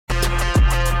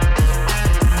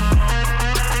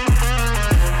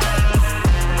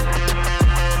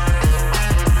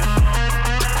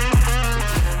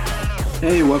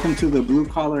Hey, welcome to the Blue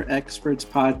Collar Experts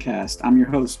Podcast. I'm your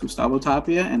host, Gustavo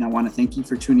Tapia, and I want to thank you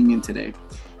for tuning in today.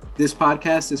 This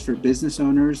podcast is for business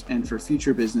owners and for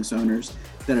future business owners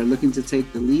that are looking to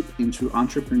take the leap into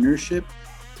entrepreneurship.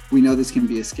 We know this can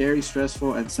be a scary,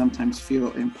 stressful, and sometimes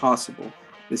feel impossible.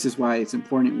 This is why it's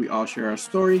important we all share our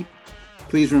story.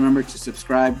 Please remember to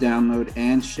subscribe, download,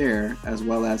 and share, as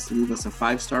well as leave us a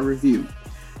 5-star review.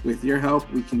 With your help,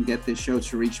 we can get this show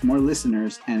to reach more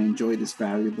listeners and enjoy this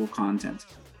valuable content.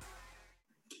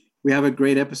 We have a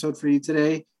great episode for you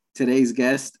today. Today's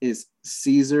guest is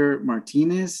Cesar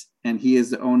Martinez, and he is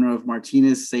the owner of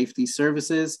Martinez Safety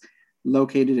Services,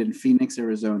 located in Phoenix,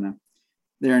 Arizona.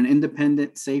 They're an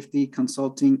independent safety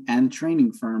consulting and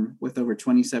training firm with over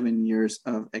 27 years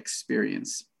of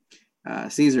experience.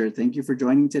 Cesar, thank you for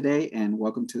joining today, and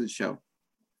welcome to the show.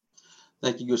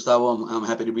 Thank you, Gustavo. I'm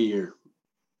happy to be here.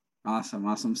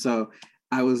 Awesome. So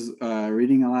I was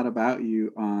reading a lot about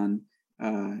you on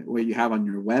what you have on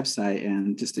your website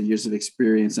and just the years of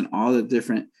experience and all the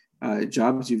different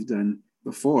jobs you've done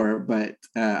before. But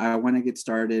I want to get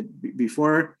started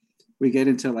before we get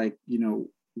into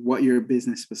what your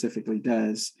business specifically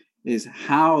does. Is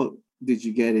how did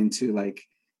you get into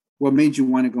what made you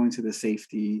want to go into the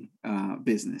safety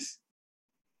business?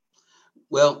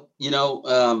 Well,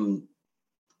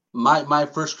 my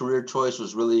first career choice I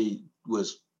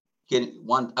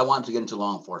wanted to get into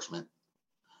law enforcement.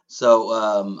 So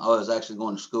I was actually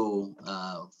going to school,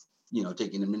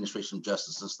 taking administration of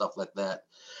justice and stuff like that.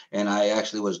 And I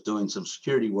actually was doing some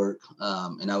security work,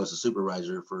 and I was a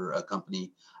supervisor for a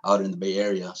company out in the Bay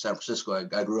Area, San Francisco.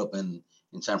 I grew up in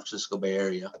San Francisco Bay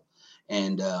Area.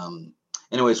 And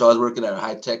anyway, so I was working at a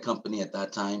high-tech company at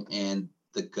that time, and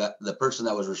the person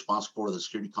that was responsible for the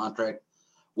security contract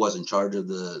was in charge of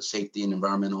the safety and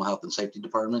environmental health and safety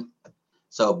department.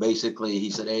 So basically he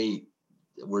said, "Hey,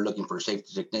 we're looking for a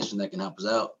safety technician that can help us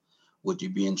out. Would you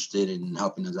be interested in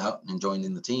helping us out and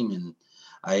joining the team?" And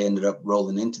I ended up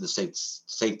rolling into the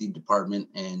safety department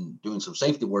and doing some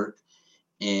safety work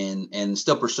and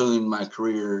still pursuing my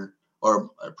career of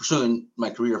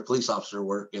police officer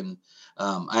work. And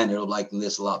I ended up liking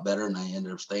this a lot better, and I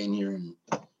ended up staying here, and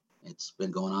it's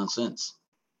been going on since.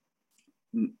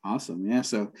 Awesome. Yeah.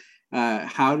 So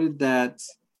how did that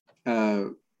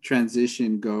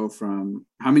transition go from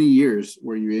how many years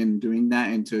were you in doing that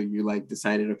until you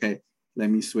decided, okay, let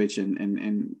me switch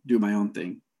and do my own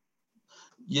thing?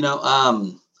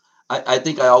 I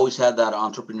think I always had that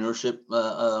entrepreneurship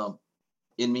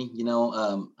in me.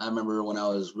 I remember when I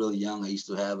was really young, I used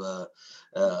to have a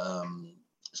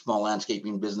small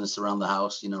landscaping business around the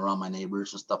house, around my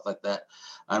neighbors and stuff like that.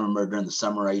 I remember during the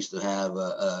summer, I used to have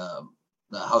a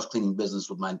house cleaning business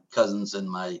with my cousins and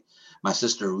my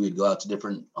sister. We'd go out to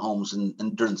different homes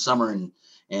and during the summer and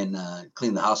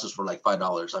clean the houses for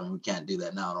 $5. I mean, we can't do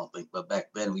that now, I don't think, but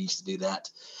back then we used to do that.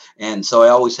 And so I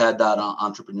always had that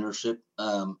entrepreneurship.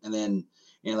 And then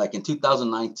in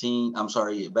 2019,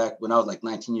 back when I was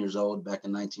 19 years old, back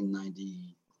in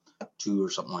 1992 or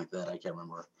something like that, I can't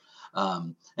remember.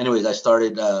 Anyways, I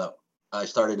started a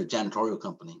janitorial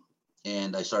company,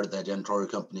 and I started that janitorial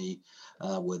company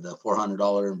with a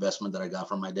 $400 investment that I got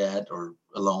from my dad, or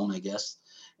a loan, I guess.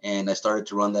 And I started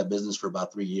to run that business for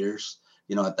about 3 years.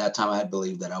 At that time, I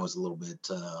believed that I was a little bit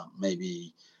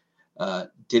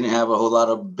didn't have a whole lot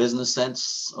of business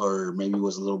sense, or maybe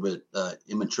was a little bit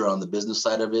immature on the business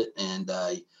side of it. And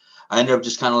I ended up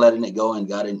just kind of letting it go and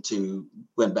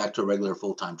went back to a regular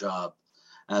full-time job.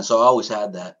 And so I always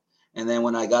had that. And then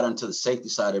when I got into the safety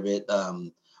side of it,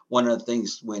 one of the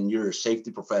things when you're a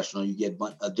safety professional, you get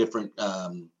different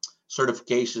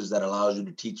certifications that allows you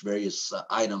to teach various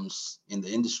items in the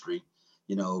industry,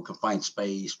 confined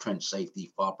space, trench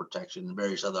safety, fall protection, and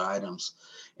various other items.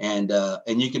 And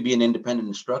you can be an independent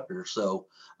instructor. So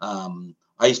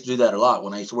I used to do that a lot.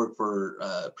 When I used to work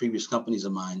for previous companies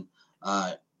of mine,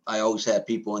 I always had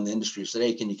people in the industry say,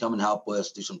 "Hey, can you come and help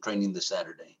us do some training this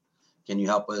Saturday? Can you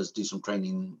help us do some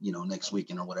training, next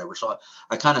weekend or whatever?" So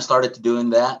I kind of started to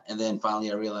doing that. And then finally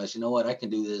I realized, what, I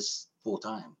can do this full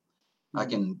time. Mm-hmm. I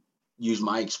can use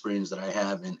my experience that I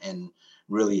have and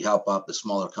really help out the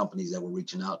smaller companies that were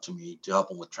reaching out to me to help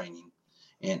them with training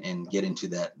and get into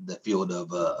the field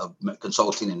of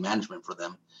consulting and management for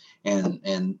them.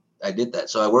 And I did that.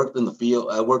 So I worked in the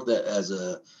field. I worked as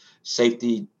a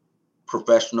safety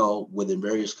professional within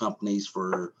various companies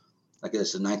for, I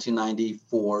guess, in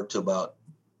 1994 to about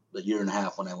a year and a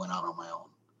half when I went out on my own.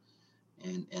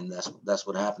 And that's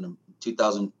what happened in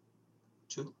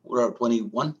 2002 or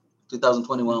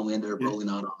 2021. We ended up rolling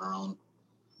out on our own.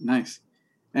 Nice.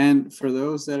 And for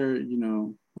those that are,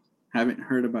 haven't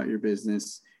heard about your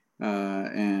business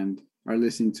and are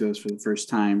listening to us for the first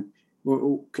time,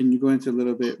 can you go into a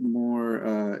little bit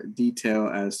more detail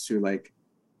as to like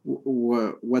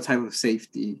what type of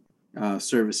safety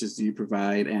services do you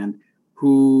provide, and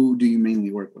who do you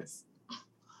mainly work with?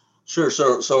 Sure.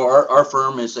 So our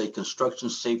firm is a construction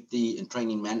safety and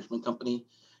training management company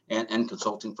and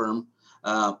consulting firm.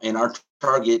 And our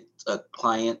target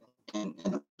client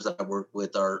and that I work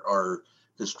with are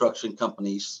construction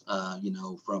companies,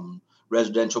 from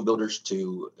residential builders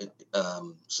to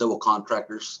civil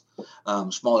contractors,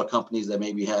 smaller companies that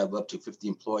maybe have up to 50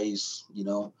 employees,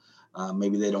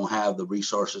 maybe they don't have the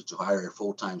resources to hire a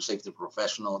full-time safety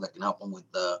professional that can help them with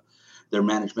their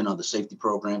management on the safety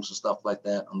programs and stuff like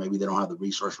that, or maybe they don't have the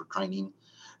resource for training.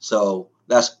 So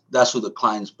that's who the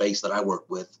client's base that I work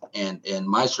with, and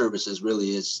my services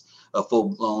really is a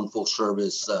full-blown,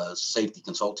 full-service safety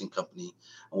consulting company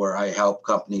where I help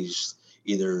companies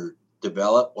either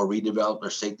develop or redevelop their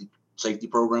safety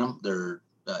program, their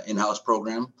in-house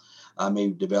program.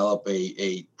 Maybe develop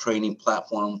a training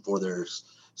platform for their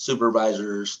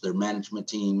supervisors, their management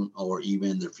team, or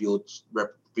even their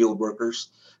field workers.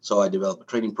 So I develop a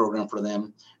training program for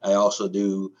them. I also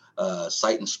do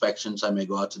site inspections. I may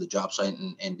go out to the job site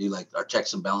and do like our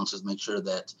checks and balances, make sure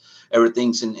that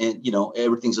everything's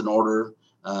everything's in order,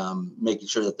 making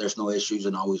sure that there's no issues,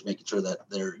 and always making sure that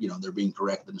they're being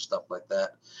corrected and stuff like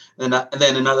that. And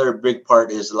then another big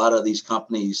part is a lot of these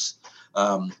companies,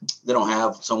 they don't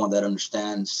have someone that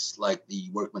understands like the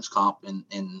workman's comp and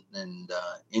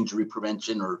injury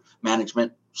prevention or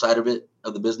management side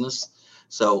of the business.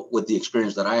 So with the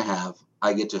experience that I have,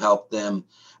 I get to help them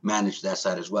manage that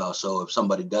side as well. So if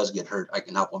somebody does get hurt, I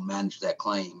can help them manage that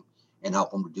claim and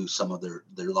help them reduce some of their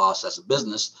loss as a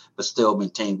business, but still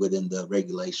maintain within the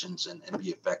regulations and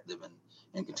be effective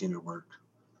and continue to work.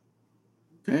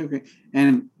 Okay.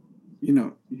 And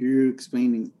you're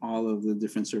explaining all of the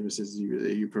different services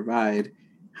that you provide.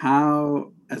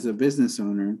 How, as a business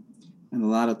owner, and a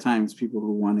lot of times people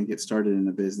who want to get started in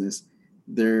a business,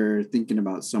 they're thinking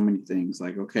about so many things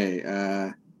like,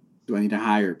 okay, do I need to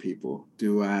hire people?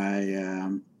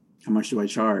 How much do I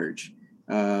charge?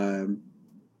 How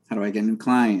do I get new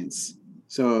clients?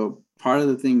 So part of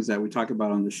the things that we talk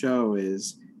about on the show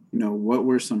is, what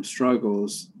were some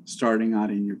struggles starting out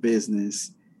in your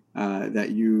business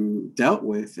that you dealt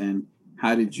with, and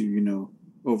how did you,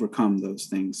 overcome those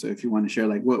things? So if you want to share,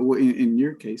 like what in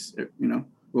your case,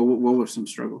 what were some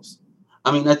struggles?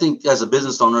 I mean, I think as a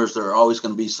business owners, there are always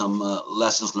going to be some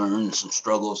lessons learned and some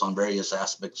struggles on various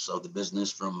aspects of the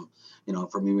business from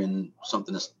even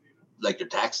something that's like your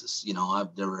taxes.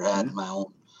 I've never Yeah. had my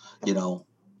own, you know,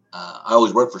 I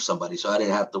always worked for somebody, so I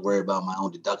didn't have to worry about my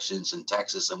own deductions and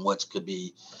taxes and what could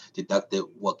be deducted,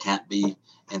 what can't be,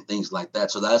 and things like that.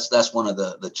 So that's one of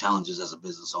the challenges as a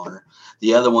business owner.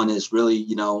 The other one is really,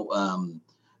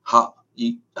 how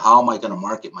how am I going to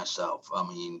market myself? I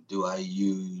mean, do I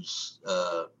use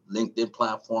LinkedIn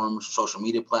platforms, social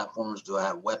media platforms? Do I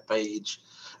have a web page?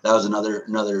 That was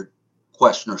another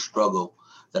question or struggle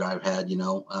that I've had,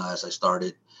 as I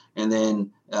started. And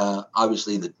then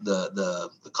obviously the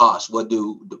cost. What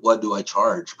do I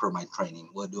charge per my training?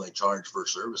 What do I charge for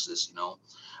services?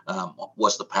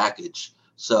 What's the package?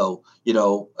 So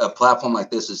a platform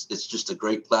like this is it's just a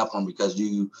great platform because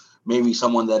maybe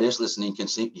someone that is listening can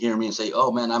hear me and say,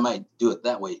 oh man, I might do it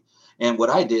that way. And what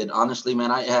I did, honestly,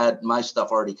 man, I had my stuff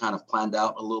already kind of planned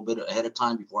out a little bit ahead of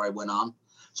time before I went on.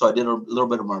 So I did a little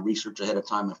bit of my research ahead of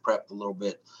time and prepped a little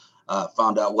bit.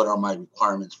 Found out what are my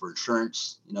requirements for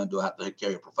insurance. Do I have to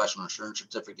carry a professional insurance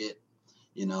certificate?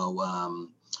 You know,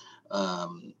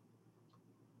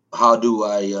 how do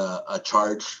I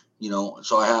charge?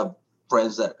 So I have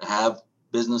friends that have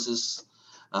businesses.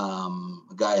 A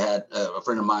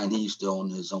friend of mine, he used to own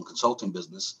his own consulting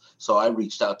business. So I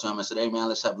reached out to him. I said, hey man,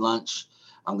 let's have lunch.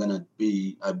 I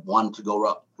wanted to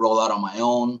go roll out on my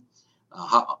own.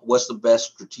 What's the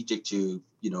best strategic to,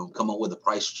 come up with a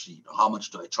price sheet? How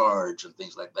much do I charge and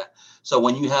things like that? So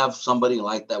when you have somebody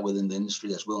like that within the industry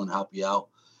that's willing to help you out,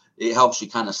 it helps you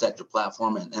kind of set your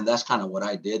platform. And that's kind of what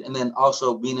I did. And then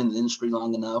also being in the industry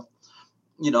long enough,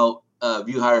 if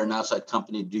you hire an outside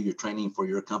company to do your training for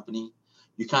your company,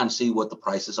 you kind of see what the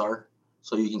prices are.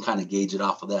 So you can kind of gauge it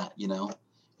off of that,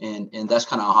 and that's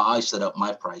kind of how I set up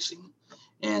my pricing.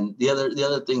 And the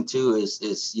other thing too is,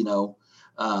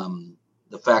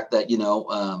 the fact that,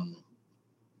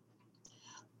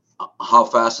 how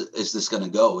fast is this going to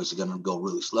go? Is it going to go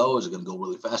really slow? Is it going to go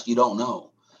really fast? You don't know.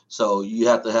 So you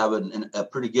have to have a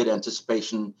pretty good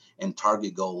anticipation and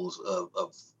target goals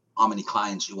of how many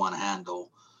clients you want to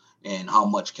handle and how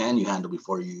much can you handle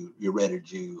before you're ready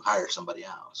to hire somebody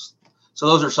else. So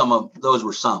those were some of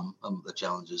the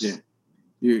challenges. Yeah.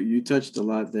 You touched a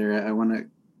lot there. I want to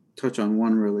touch on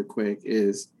one really quick.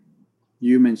 Is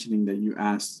you mentioning that you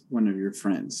asked one of your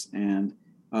friends, and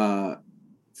uh,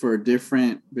 for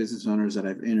different business owners that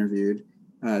I've interviewed,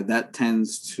 that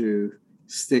tends to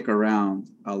stick around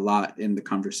a lot in the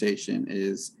conversation.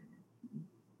 Is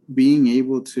being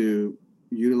able to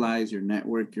utilize your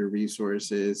network, your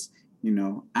resources,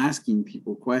 asking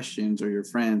people questions, or your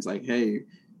friends like, hey,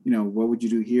 what would you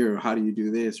do here? Or how do you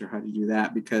do this? Or how do you do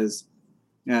that? Because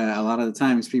a lot of the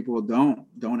times people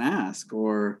don't ask,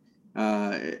 or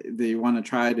they want to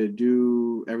try to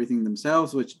do everything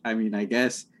themselves, which I mean, I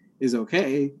guess is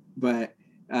okay. But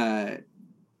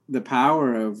the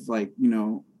power of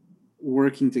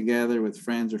working together with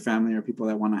friends or family or people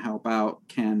that want to help out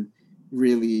can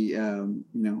really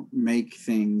make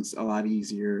things a lot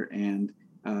easier, and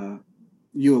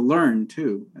you'll learn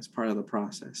too as part of the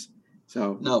process.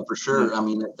 So No, for yeah. sure. I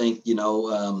mean, I think,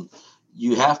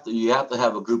 you have to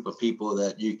have a group of people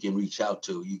that you can reach out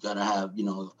to. You got to have,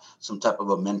 some type of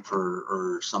a mentor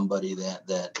or somebody that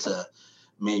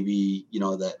maybe,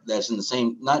 that's in the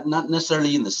same, not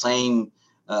necessarily in the same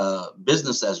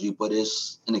business as you, but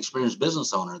is an experienced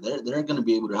business owner. They're going to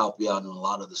be able to help you out in a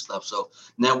lot of the stuff. So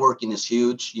networking is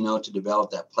huge, to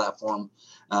develop that platform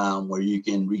where you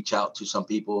can reach out to some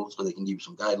people so they can give you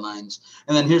some guidelines.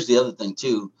 And then here's the other thing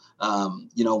too.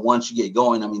 Once you get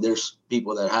going, I mean, there's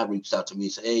people that have reached out to me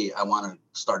and say, hey, I want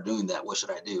to start doing that. What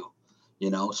should I do?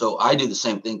 So I do the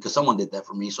same thing because someone did that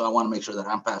for me. So I want to make sure that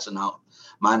I'm passing out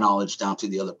my knowledge down to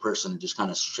the other person and just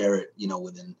kind of share it,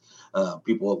 within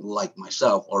people like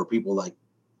myself or people like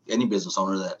any business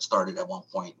owner that started at one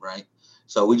point, right?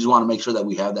 So we just want to make sure that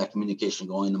we have that communication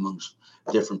going amongst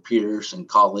different peers and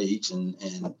colleagues, and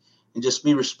just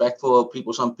be respectful of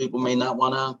people. Some people may not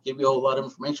want to give you a whole lot of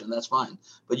information. That's fine.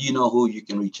 But you know who you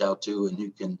can reach out to and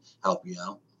who can help you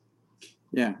out.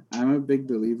 Yeah, I'm a big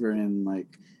believer in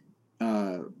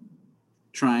uh,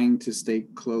 trying to stay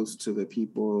close to the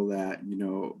people that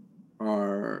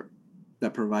are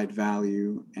that provide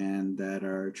value and that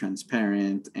are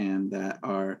transparent and that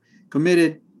are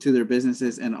committed to their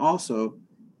businesses, and also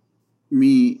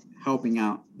me helping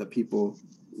out the people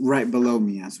right below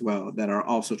me as well that are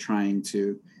also trying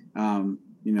to um,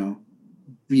 you know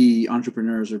be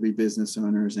entrepreneurs or be business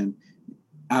owners. And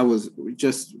I was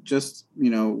just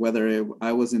whether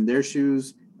I was in their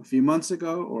shoes a few months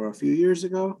ago or a few years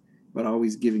ago, but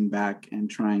always giving back and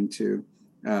trying to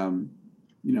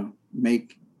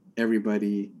make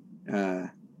everybody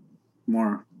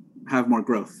more have more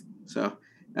growth. So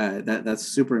that's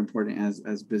super important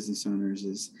as business owners.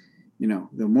 Is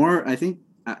the more, I think,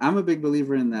 I'm a big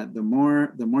believer in that. The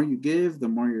more you give, the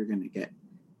more you're going to get.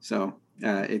 So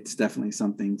it's definitely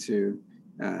something to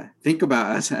think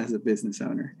about as a business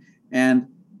owner. And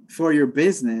for your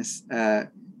business,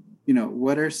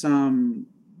 what are some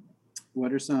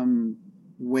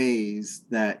ways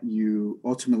that you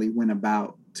ultimately went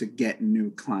about to get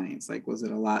new clients? Like, was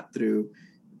it a lot through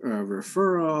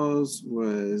referrals?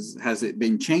 Has it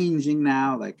been changing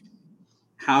now? Like,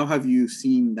 how have you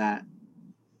seen that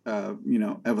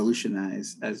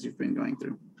evolutionize as you've been going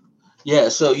through? Yeah.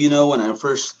 So, when I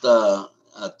first thought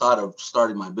of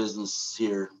starting my business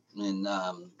here in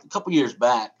a couple years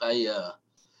back,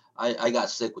 I got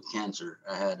sick with cancer.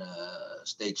 I had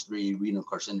stage 3 renal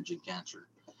carcinogen cancer.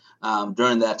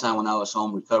 During that time when I was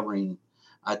home recovering,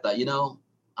 I thought,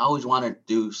 I always wanted to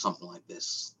do something like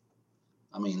this.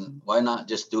 I mean, why not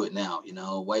just do it now?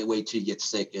 Why wait till you get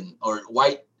sick, or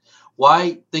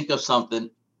why think of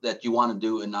something that you want to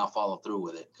do and not follow through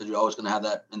with it? Because you're always going to have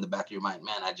that in the back of your mind.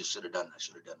 Man, I just should have done. I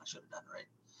should have done. I should have done. Right.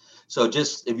 So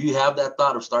just if you have that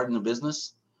thought of starting a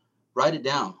business, write it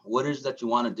down. What is that you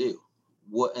want to do?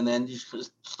 And then you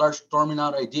just start storming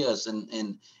out ideas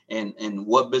and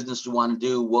what business you want to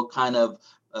do, what kind of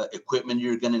equipment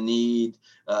you're going to need.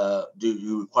 Do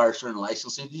you require certain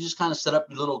licensing? You just kind of set up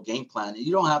your little game plan.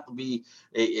 You don't have to be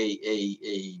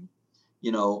a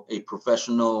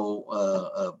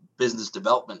professional business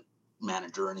development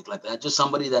manager or anything like that. Just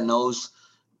somebody that knows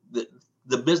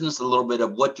the business a little bit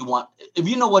of what you want. If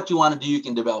you know what you want to do, you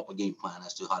can develop a game plan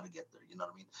as to how to get there. You know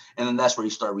what I mean? And then that's where you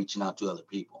start reaching out to other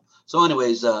people. So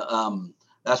anyways,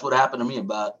 that's what happened to me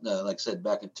about, like I said,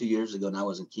 back in 2 years ago, and I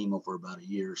was in chemo for about a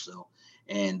year or so.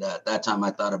 And at that time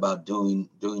I thought about doing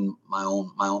my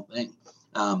own thing.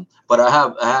 But I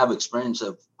have experience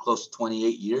of close to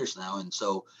 28 years now. And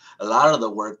so a lot of the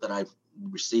work that I've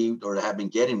received or have been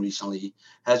getting recently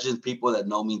has just people that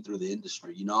know me through the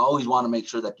industry. I always want to make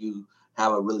sure that you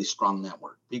have a really strong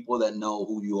network, people that know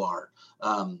who you are,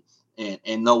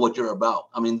 and know what you're about.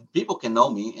 I mean, people can know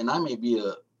me and I may be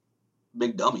a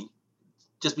big dummy.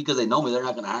 just because they know me, they're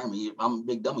not going to hire me. If I'm a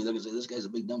big dummy, they're going to say, this guy's a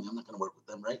big dummy. I'm not going to work with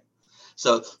them, right?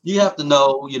 So you have to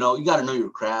know, you got to know your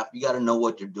craft. You got to know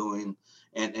what you're doing.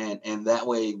 And that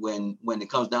way, when it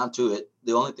comes down to it,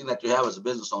 the only thing that you have as a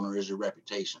business owner is your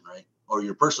reputation, right? Or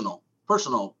your personal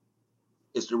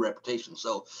is your reputation.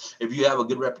 So if you have a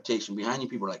good reputation behind you,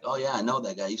 people are like, oh yeah, I know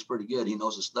that guy. He's pretty good. He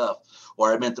knows his stuff.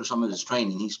 Or I've been through some of his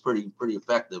training. He's pretty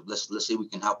effective. Let's see if we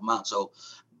can help him out. So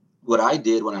what I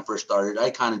did when I first started, I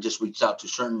kind of just reached out to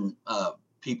certain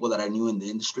people that I knew in the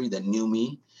industry that knew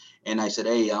me. And I said,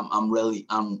 hey,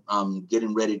 I'm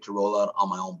getting ready to roll out on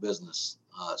my own business,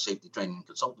 safety training and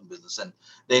consulting business. And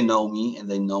they know me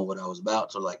and they know what I was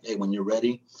about. So like, hey, when you're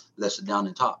ready, let's sit down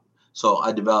and talk. So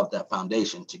I developed that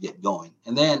foundation to get going.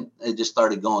 And then it just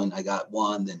started going. I got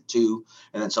one, then two,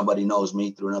 and then somebody knows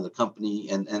me through another company,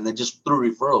 and then just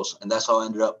through referrals. And that's how I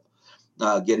ended up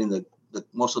getting the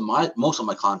most of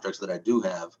my contracts that I do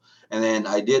have. And then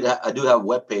I do have a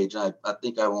web page. I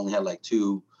think I only had like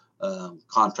two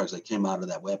contracts that came out of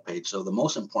that web page. So the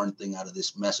most important thing out of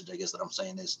this message, I guess that I'm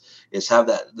saying is have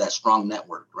that strong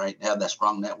network, right? Have that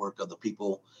strong network of the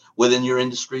people within your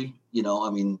industry. I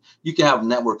mean, you can have a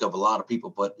network of a lot of people,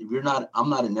 but if I'm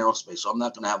not in aerospace, so I'm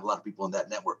not going to have a lot of people in that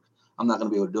network. I'm not going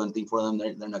to be able to do anything for them.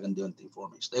 They're not going to do anything for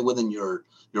me. Stay within your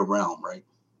realm, right?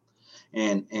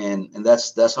 And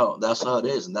that's how it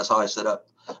is, and that's how I set up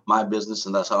my business,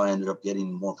 and that's how I ended up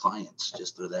getting more clients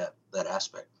just through that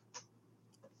aspect.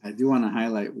 I do want to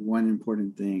highlight one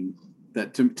important thing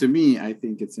that to me, I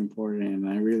think it's important, and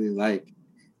I really like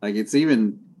it's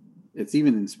even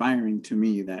inspiring to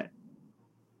me that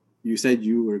you said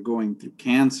you were going through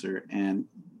cancer, and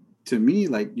to me,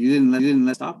 like you didn't let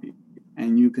it stop you,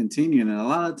 and you continue. And a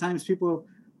lot of times people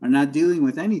are not dealing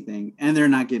with anything and they're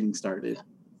not getting started,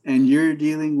 and you're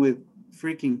dealing with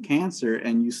freaking cancer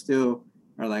and you still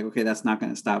are like, okay, that's not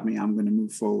going to stop me. I'm going to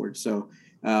move forward. So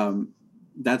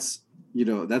that's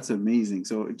amazing.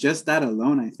 So just that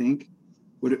alone, I think,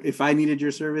 if I needed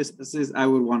your services, I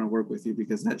would want to work with you,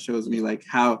 because that shows me like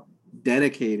how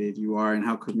dedicated you are and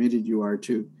how committed you are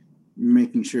to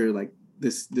making sure like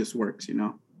this works,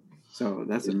 So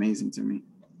that's amazing to me.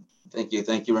 Thank you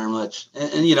very much. And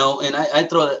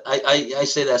I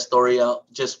say that story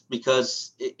out just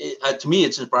because to me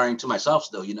it's inspiring to myself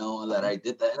still, that I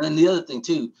did that. And then the other thing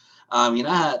too, I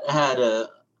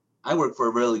worked for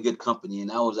a really good company,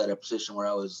 and I was at a position where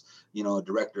I was, a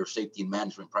director of safety and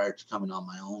management prior to coming on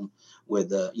my own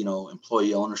with,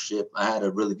 employee ownership. I had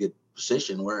a really good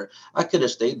position where I could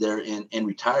have stayed there and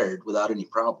retired without any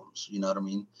problems. You know what I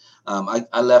mean?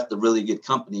 I left a really good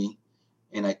company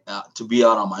and to be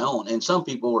out on my own. And some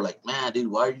people were like, man, dude,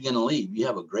 why are you going to leave? You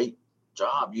have a great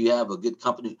job. You have a good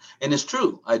company. And it's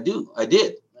true. I did.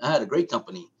 I had a great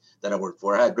company that I worked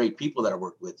for. I had great people that I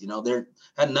worked with. There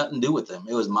had nothing to do with them.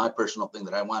 It was my personal thing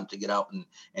that I wanted to get out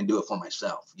and do it for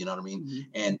myself. You know what I mean?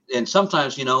 Mm-hmm. And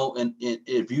sometimes, and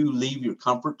if you leave your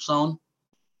comfort zone,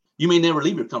 you may never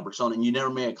leave your comfort zone, and you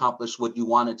never may accomplish what you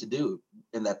wanted to do.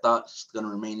 And that thought's going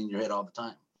to remain in your head all the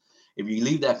time. If you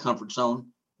leave that comfort zone,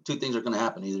 two things are going to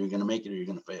happen. Either you're going to make it or you're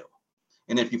going to fail.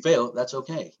 And if you fail, that's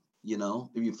okay. If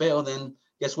you fail, then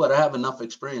guess what? I have enough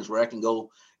experience where I can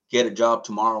go get a job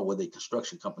tomorrow with a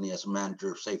construction company as a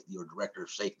manager of safety or director of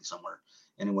safety somewhere,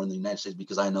 anywhere in the United States,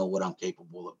 because I know what I'm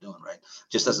capable of doing, right?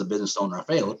 Just as a business owner, I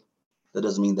failed. That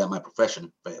doesn't mean that my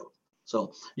profession failed.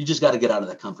 So you just got to get out of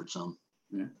that comfort zone.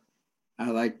 Yeah. I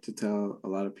like to tell a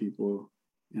lot of people,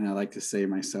 and I like to say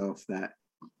myself, that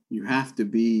you have to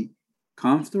be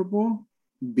comfortable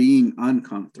being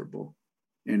uncomfortable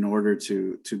in order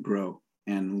to grow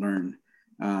and learn.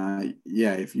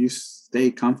 If you stay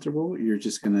comfortable, you're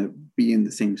just going to be in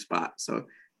the same spot. So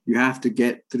you have to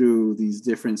get through these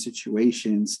different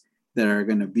situations that are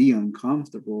going to be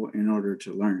uncomfortable in order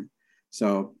to learn.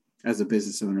 So as a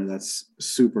business owner, that's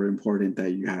super important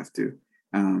that you have to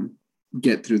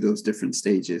get through those different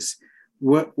stages.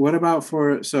 What about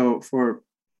for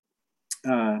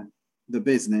the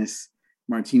business,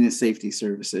 Martinez Safety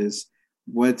Services?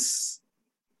 What's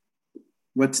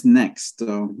next?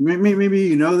 So maybe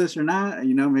you know this or not.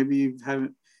 Maybe you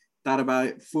haven't thought about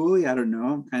it fully. I don't know.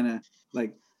 I'm kind of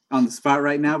like on the spot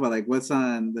right now, but like, what's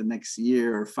on the next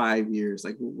year or 5 years?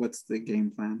 Like, what's the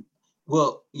game plan?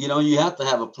 Well, you have to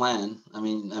have a plan. I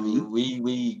mean, mm-hmm.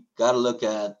 we got to look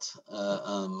at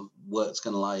what's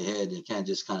going to lie ahead. You can't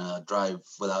just kind of drive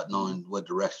without knowing what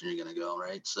direction you're going to go,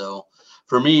 right? So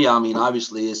for me, I mean,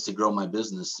 obviously it's to grow my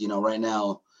business. Right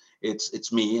now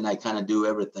it's me, and I kind of do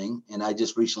everything. And I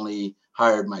just recently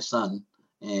hired my son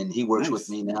and he works with Nice.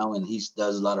 me now, and he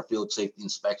does a lot of field safety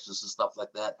inspections and stuff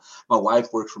like that. My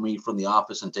wife works for me from the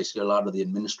office and takes care of a lot of the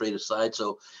administrative side.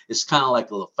 So it's kind of like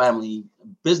a little family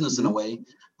business in a Hmm. way.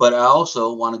 But I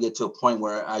also want to get to a point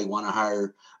where I want to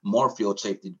hire more field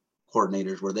safety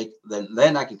coordinators where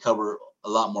then I can cover a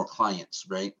lot more clients,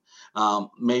 right?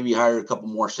 Maybe hire a couple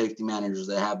more safety managers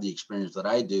that have the experience that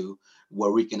I do,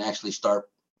 where we can actually start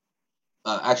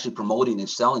actually promoting and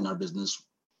selling our business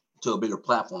to a bigger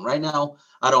platform. Right now,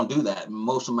 I don't do that.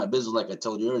 Most of my business, like I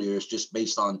told you earlier, is just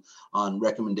based on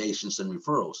recommendations and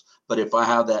referrals. But if I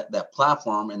have that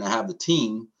platform and I have the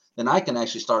team, then I can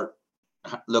actually start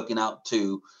looking out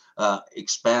to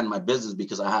expand my business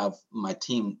because I have my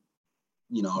team,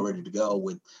 ready to go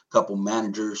with a couple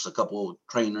managers, a couple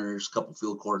trainers, a couple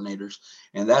field coordinators,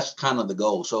 and that's kind of the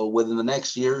goal. So within the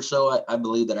next year or so, I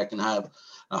believe that I can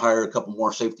hire a couple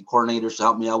more safety coordinators to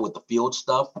help me out with the field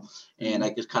stuff, and Hmm. I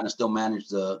could kind of still manage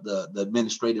the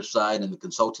administrative side and the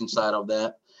consulting side of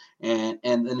that, and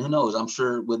then who knows? I'm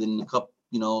sure within a couple,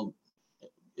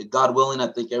 God willing, I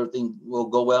think everything will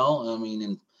go well. I mean,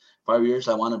 in 5 years,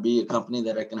 I want to be a company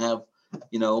that I can have,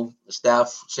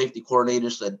 staff safety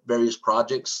coordinators at various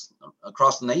projects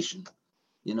across the nation.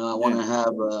 I want Yeah. to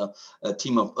have a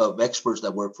team of experts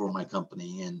that work for my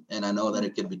company, and I know that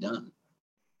it could be done.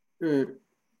 Uh,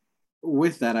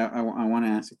 with that, I want to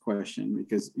ask a question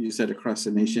because you said across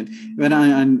the nation,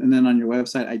 and then on your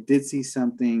website, I did see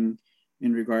something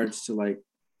in regards to like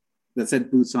that said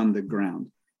boots on the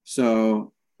ground.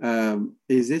 So,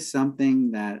 is this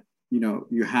something that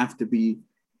you have to be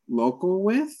local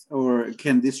with, or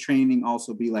can this training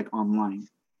also be like online?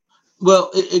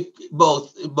 Well,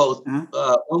 both.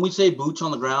 Uh-huh. When we say boots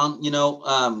on the ground,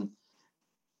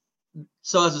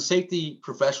 so as a safety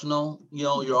professional,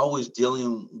 you're always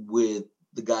dealing with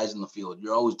the guys in the field.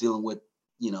 You're always dealing with,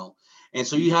 you know, and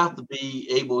so you have to be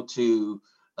able to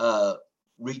uh,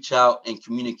 reach out and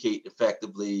communicate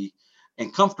effectively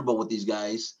and comfortable with these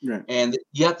guys. Right. And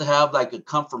you have to have like a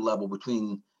comfort level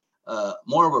between,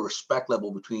 more of a respect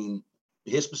level between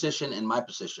his position and my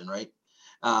position, right?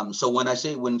 So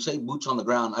when say boots on the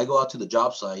ground, I go out to the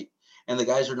job site and the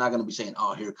guys are not going to be saying,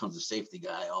 "Oh, here comes the safety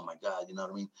guy. Oh my God," you know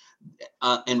what I mean?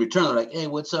 In return, they're like, "Hey,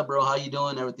 what's up, bro? How you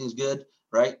doing? Everything's good,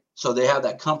 right?" So they have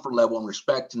that comfort level and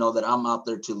respect to know that I'm out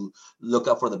there to look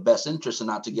out for the best interest and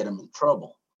not to get them in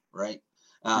trouble, right?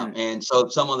 Right. And so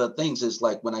some of the things is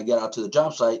like when I get out to the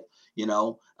job site,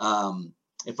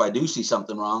 if I do see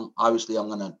something wrong, obviously I'm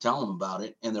going to tell them about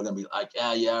it, and they're going to be like,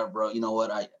 "Yeah, yeah, bro. You know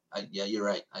what? Yeah, you're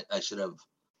right. I should have.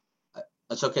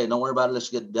 That's okay. Don't worry about it. Let's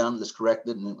get it done. Let's correct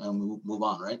it and move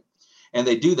on, right?" And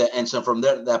they do that. And so from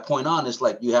there, that point on, it's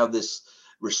like you have this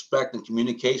respect and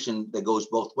communication that goes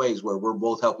both ways, where we're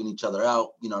both helping each other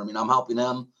out. You know what I mean? I'm helping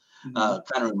them, Hmm.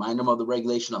 kind of remind them of the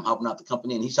regulation. I'm helping out the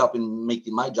company, and he's helping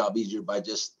making my job easier by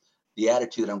just the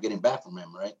attitude I'm getting back from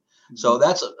him, right? So Hmm.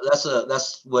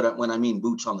 that's what when I mean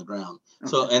boots on the ground.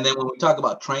 So Okay. and then when we talk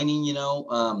about training,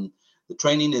 the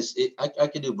training I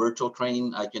can do virtual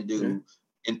training, I can Yeah. do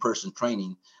in-person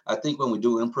training. I think when we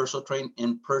do in-person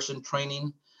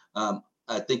training,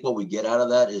 I think what we get out of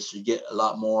that is you get a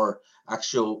lot more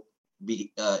actual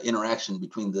interaction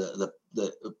between the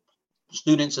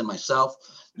students and myself.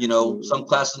 Absolutely. Some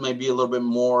classes may be a little bit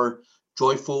more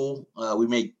joyful. We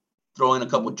may throw in a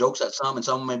couple Hmm. of jokes at some, and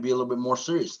some may be a little bit more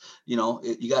serious. You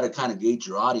got to kind of gauge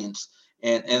your audience.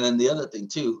 And then the other thing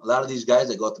too, a lot of these guys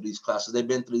that go through these classes, they've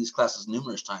been through these classes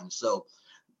numerous times. So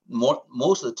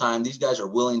most of the time these guys are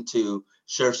willing to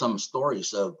share some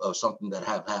stories of something that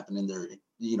have happened in their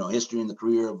history in the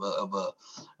career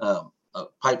a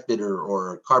pipe fitter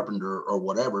or a carpenter or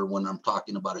whatever. When I'm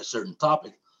talking about a certain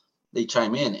topic, they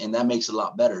chime in, and that makes it a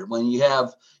lot better. When you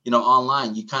have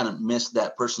online, you kind of miss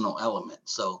that personal element.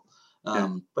 So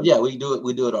Yeah. but yeah, we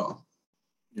do it all.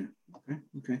 Yeah. Okay.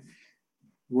 Okay.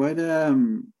 What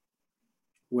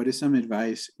is some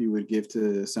advice you would give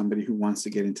to somebody who wants to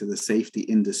get into the safety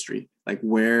industry? Like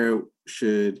where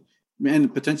should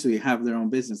and potentially have their own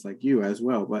business like you as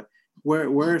well, but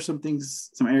where are some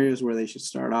areas where they should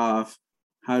start off?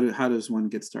 How does one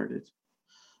get started?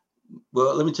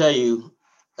 Well, let me tell you,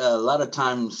 a lot of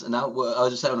times, and I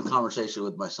was just having a conversation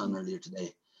with my son earlier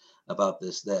today about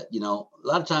this. That a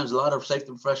lot of times, a lot of safety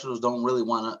professionals don't really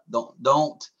want to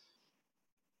don't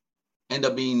end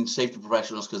up being safety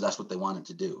professionals because that's what they wanted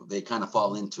to do. They kind of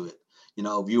fall into it.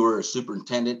 If you were a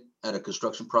superintendent at a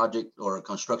construction project or a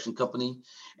construction company,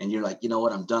 and you're like, you know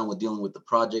what, I'm done with dealing with the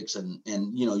projects, and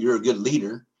you're a good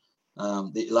leader.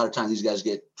 A lot of times, these guys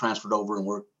get transferred over and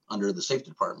work under the safety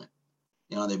department.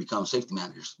 They become safety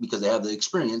managers because they have the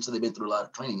experience and they've been through a lot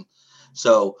of training.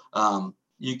 So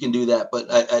you can do that. But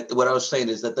what I was saying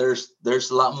is that there's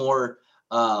a lot more.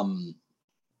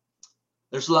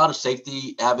 There's a lot of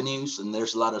safety avenues, and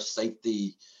there's a lot of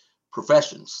safety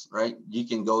professions, right? You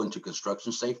can go into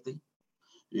construction safety.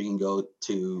 You can go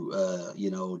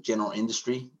to, general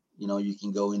industry. You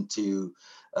can go into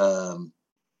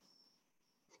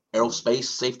aerospace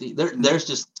safety. There's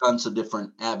just tons of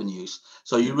different avenues.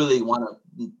 So you really want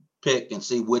to pick and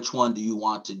see which one do you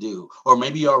want to do, or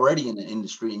maybe you're already in the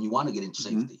industry and you want to get into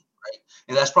safety, right?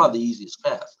 And that's probably the easiest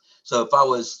path. So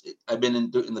I've been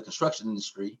in the construction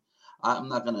industry. I'm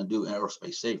not going to do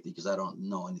aerospace safety because I don't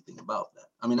know anything about that.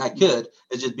 I mean, I could.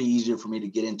 It'd just be easier for me to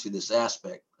get into this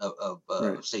aspect of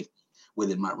safety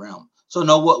within my realm. So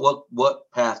know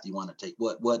what path you want to take,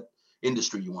 what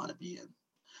industry you want to be in.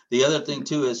 The other thing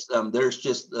too is there's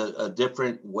just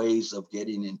different ways of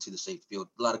getting into the safety field.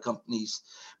 A lot of companies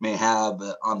may have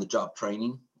on-the-job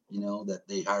training, that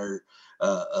they hire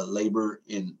a labor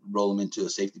and roll them into a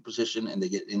safety position, and they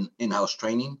get in-house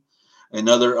training.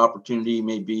 Another opportunity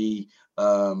may be,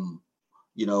 or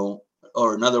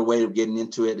another way of getting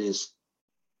into it is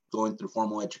going through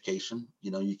formal education.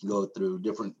 You can go through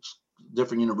different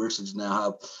universities now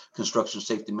have construction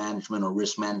safety management or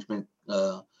risk management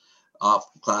off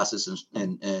classes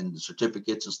and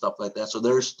certificates and stuff like that. So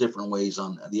there's different ways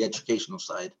on the educational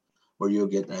side where you'll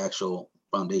get the actual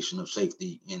foundation of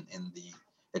safety in the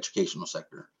educational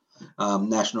sector.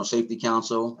 National Safety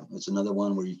Council, it's another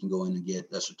one where you can go in and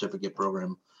get a certificate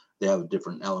program. They have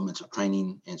different elements of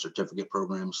training and certificate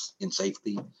programs in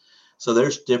safety. So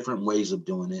there's different ways of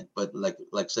doing it. But like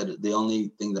I said, the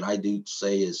only thing that I do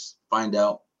say is find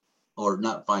out what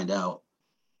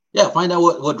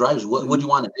drives you. What do you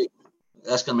want to do?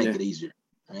 That's going to make it easier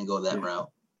and go that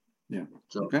route. Yeah.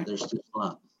 So there's just a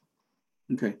lot.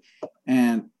 Okay.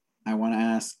 And I want to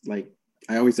ask,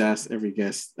 I always ask every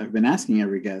guest, I've been asking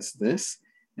every guest this,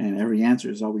 and every answer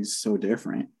is always so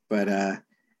different. But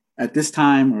at this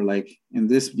time, or in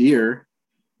this year,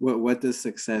 what does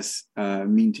success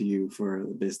mean to you for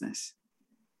the business?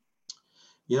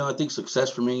 I think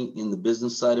success for me in the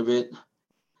business side of it,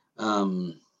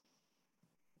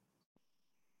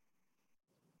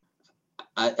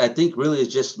 I think really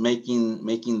it's just making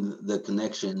the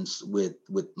connections with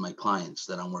my clients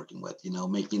that I'm working with,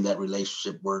 making that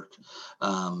relationship work,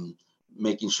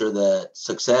 making sure that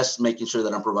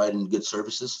I'm providing good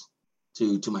services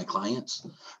to my clients.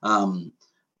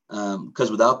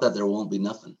 Because without that, there won't be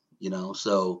nothing,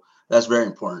 so that's very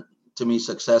important to me.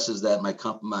 Success is that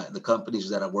the companies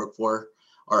that I work for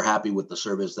are happy with the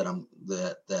service that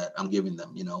I'm giving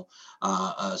them.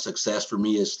 Success for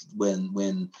me is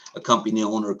when a company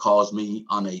owner calls me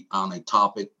on a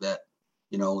topic that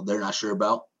they're not sure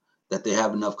about, that they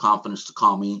have enough confidence to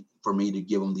call me for me to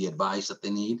give them the advice that they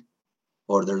need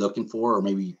or they're looking for, or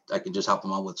maybe I can just help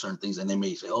them out with certain things, and they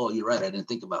may say, "Oh, you're right, I didn't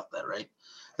think about that." Right?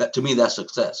 That to me, that's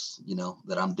success.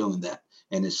 That I'm doing that,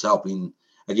 and it's helping.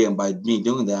 Again, by me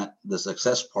doing that, the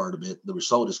success part of it, the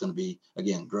result is going to be,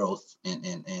 again, growth and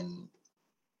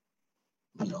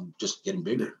just getting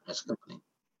bigger as a company.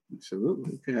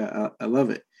 Absolutely. Okay. I love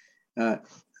it.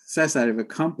 Cesar, if a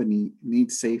company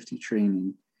needs safety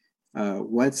training,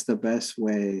 what's the best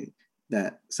way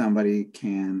that somebody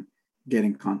can get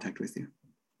in contact with you?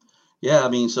 Yeah,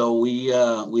 so we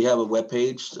have a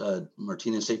webpage,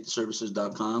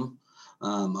 martinezsafetyservices.com.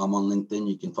 I'm on LinkedIn.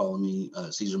 You can follow me,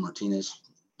 Cesar Martinez,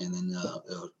 and then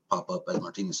it'll pop up as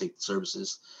Martinez Safety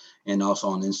Services, and also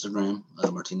on Instagram,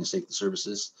 Martinez Safety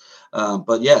Services.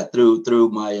 But yeah, through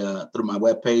my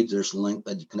webpage, there's a link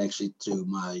that you can actually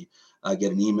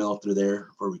get an email through there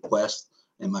for request,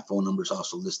 and my phone number is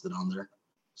also listed on there.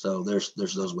 So there's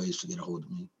those ways to get a hold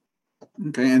of me.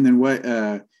 Okay, and then what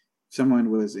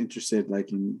someone was interested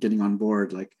in getting on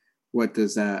board, what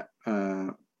does that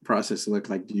process look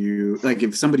like? Do you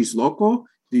if somebody's local,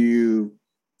 do you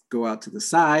go out to the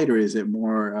site, or is it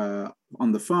more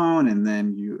on the phone and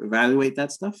then you evaluate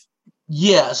that stuff?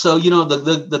 Yeah, so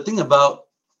the thing about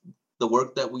the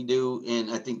work that we do,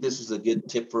 and I think this is a good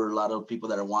tip for a lot of people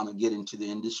that want to get into the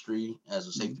industry as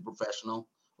a safety professional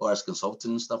or as a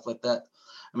consultant and stuff like that.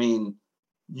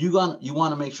 You want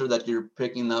to make sure that you're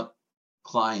picking up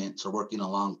clients or working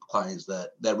along clients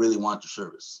that really want your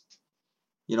service.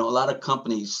 A lot of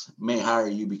companies may hire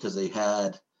you because they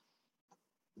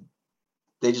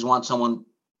just want someone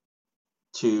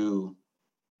to,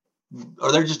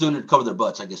 or they're just doing it to cover their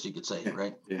butts, I guess you could say,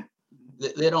 right? Yeah.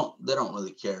 They don't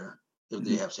really care if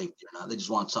they have safety or not. They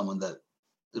just want someone that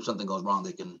if something goes wrong,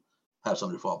 they can have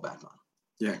somebody to fall back on.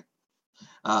 Yeah.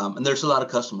 And there's a lot of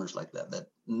customers like that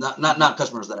not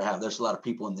customers that I have. There's a lot of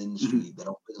people in the industry that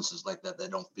own businesses like that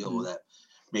don't feel that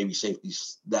maybe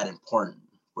safety's that important.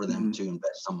 for them to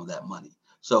invest some of that money.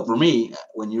 So for me,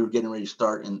 when you're getting ready to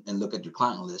start and look at your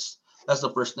client list, that's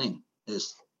the first thing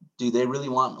is, do they really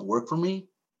want to work for me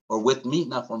or with me?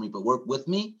 Not for me, but work with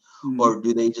me. Or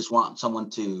do they just want someone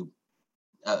to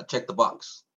check the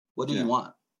box? What do you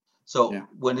want? So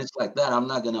when it's like that, I'm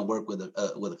not going to work with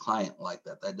a client like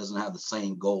that. That doesn't have the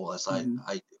same goal as I do.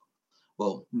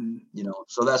 Well,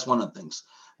 so that's one of the things.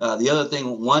 The other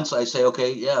thing, once I say,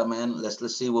 okay, yeah, man,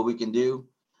 let's see what we can do.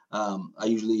 I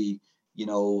usually,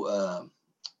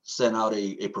 send out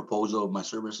a proposal of my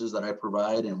services that I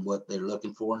provide and what they're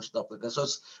looking for and stuff like that. So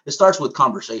it starts with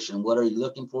conversation. What are you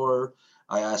looking for?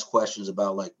 I ask questions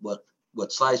about like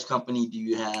what size company do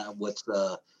you have? What's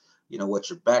what's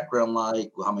your background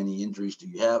like? How many injuries do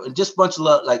you have? And just a bunch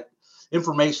of like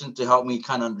information to help me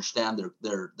kind of understand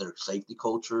their safety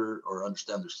culture or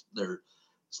understand their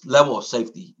level of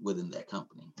safety within that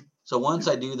company. So once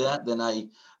I do that, then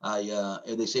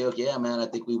if they say, okay, yeah, man, I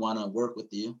think we want to work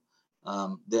with you.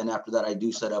 Then after that, I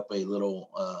do set up a little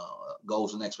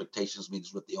goals and expectations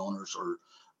meetings with the owners or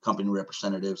company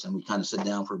representatives, and we kind of sit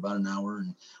down for about an hour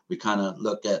and we kind of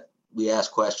we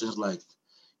ask questions like,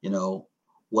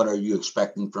 what are you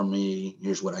expecting from me?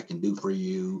 Here's what I can do for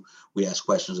you. We ask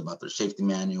questions about their safety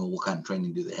manual. What kind of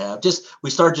training do they have? We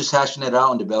start just hashing it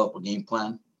out and develop a game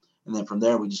plan. And then from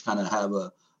there, we just kind of have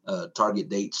a target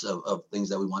dates of things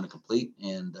that we want to complete.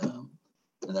 And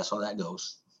that's how that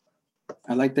goes.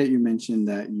 I like that you mentioned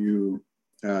that you,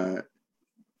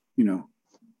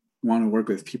 want to work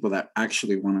with people that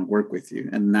actually want to work with you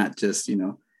and not just,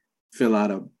 fill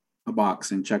out a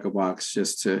box and check a box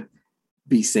just to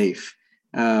be safe.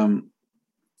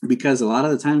 Because a lot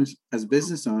of the times as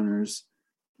business owners,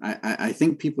 I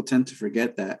think people tend to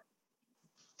forget that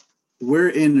we're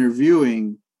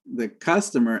interviewing the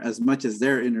customer as much as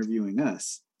they're interviewing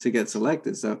us to get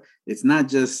selected. So it's not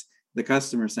just the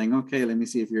customer saying, okay, let me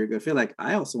see if you're a good fit. Like,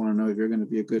 I also want to know if you're going to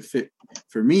be a good fit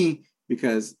for me,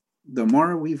 because the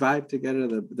more we vibe together,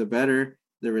 the better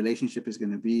the relationship is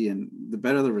going to be and the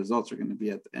better the results are going to be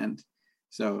at the end.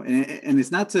 So, and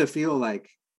it's not to feel like,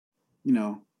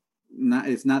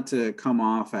 it's not to come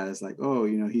off as like, oh,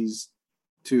 he's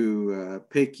too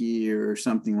picky or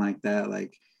something like that.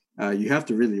 Like, you have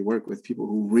to really work with people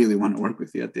who really want to work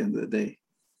with you at the end of the day.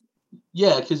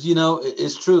 Yeah, because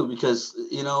it's true, because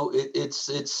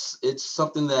it's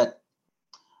something that,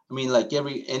 I mean, like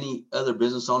any other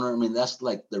business owner, I mean, that's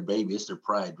like their baby, it's their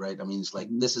pride, right? I mean, it's like,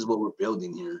 this is what we're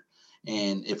building here.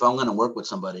 And if I'm going to work with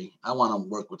somebody, I want to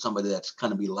work with somebody that's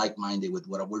going to be like-minded with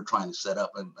what we're trying to set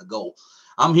up and a goal.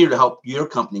 I'm here to help your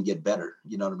company get better.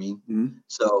 You know what I mean? Mm-hmm.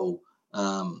 So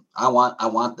I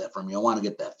want that from you. I want to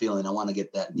get that feeling. I want to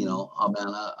get that, oh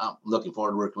man, I'm looking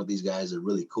forward to working with these guys. They're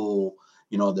really cool.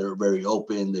 They're very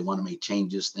open. They want to make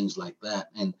changes, things like that.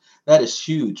 And that is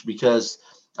huge, because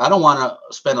I don't want to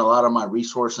spend a lot of my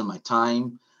resource and my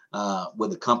time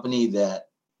with a company that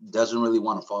doesn't really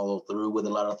want to follow through with a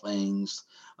lot of things.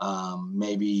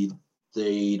 Maybe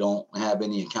they don't have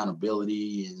any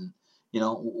accountability, and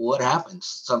what happens?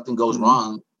 Something goes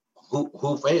wrong.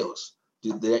 Who fails?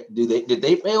 Did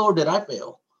they fail, or did I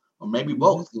fail? Or maybe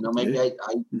both. Maybe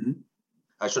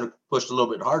I should have pushed a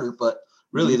little bit harder, but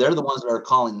really they're the ones that are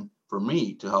calling for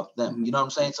me to help them. You know what I'm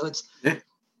saying? So it's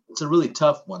a really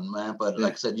tough one, man. But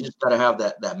like I said, you just got to have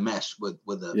that mesh with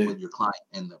your client.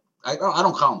 And I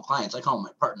don't call them clients. I call them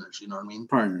my partners. You know what I mean?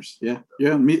 Partners. Yeah.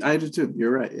 Yeah. Me. I do too.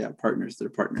 You're right. Yeah. Partners. They're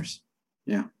partners.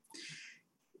 Yeah.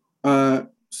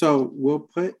 So we'll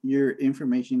put your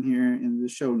information here in the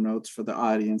show notes for the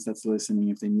audience that's listening.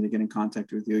 If they need to get in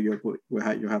contact with you, you'll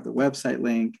have the website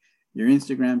link, your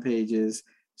Instagram pages,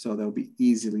 so they'll be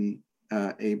easily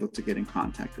able to get in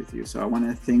contact with you. So I want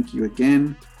to thank you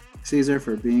again, Cesar,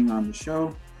 for being on the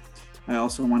show. I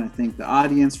also want to thank the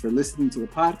audience for listening to the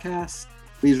podcast.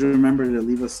 Please remember to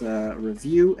leave us a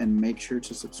review and make sure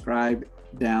to subscribe,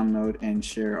 download, and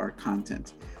share our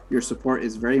content. Your support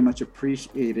is very much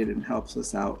appreciated and helps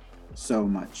us out so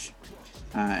much.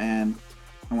 And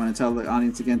I want to tell the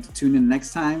audience again to tune in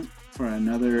next time for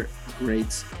another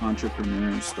great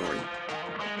entrepreneur story.